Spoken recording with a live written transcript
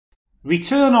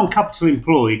Return on capital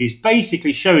employed is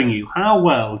basically showing you how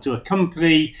well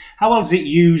does it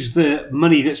use the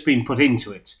money that's been put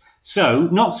into it. So,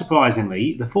 not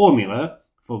surprisingly, the formula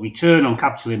for return on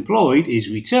capital employed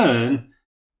is return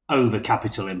over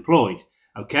capital employed.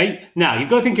 Okay, now you've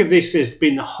got to think of this as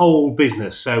being the whole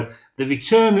business. So the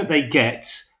return that they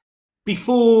get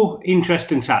before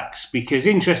interest and tax, because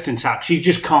interest and tax, you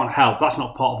just can't help. That's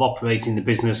not part of operating the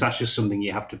business. That's just something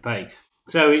you have to pay.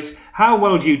 So it's how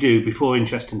well do you do before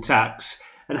interest and tax,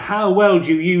 and how well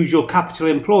do you use your capital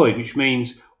employed, which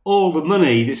means all the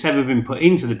money that's ever been put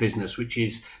into the business, which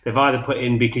is they've either put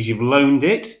in because you've loaned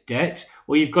it, debt,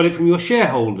 or you've got it from your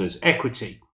shareholders,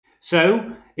 equity.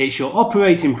 So it's your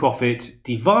operating profit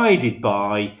divided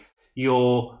by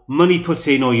your money put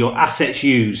in or your assets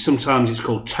used. Sometimes it's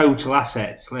called total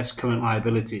assets, less current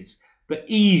liabilities, but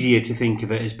easier to think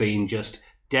of it as being just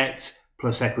debt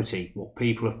plus equity, what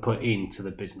people have put into the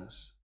business.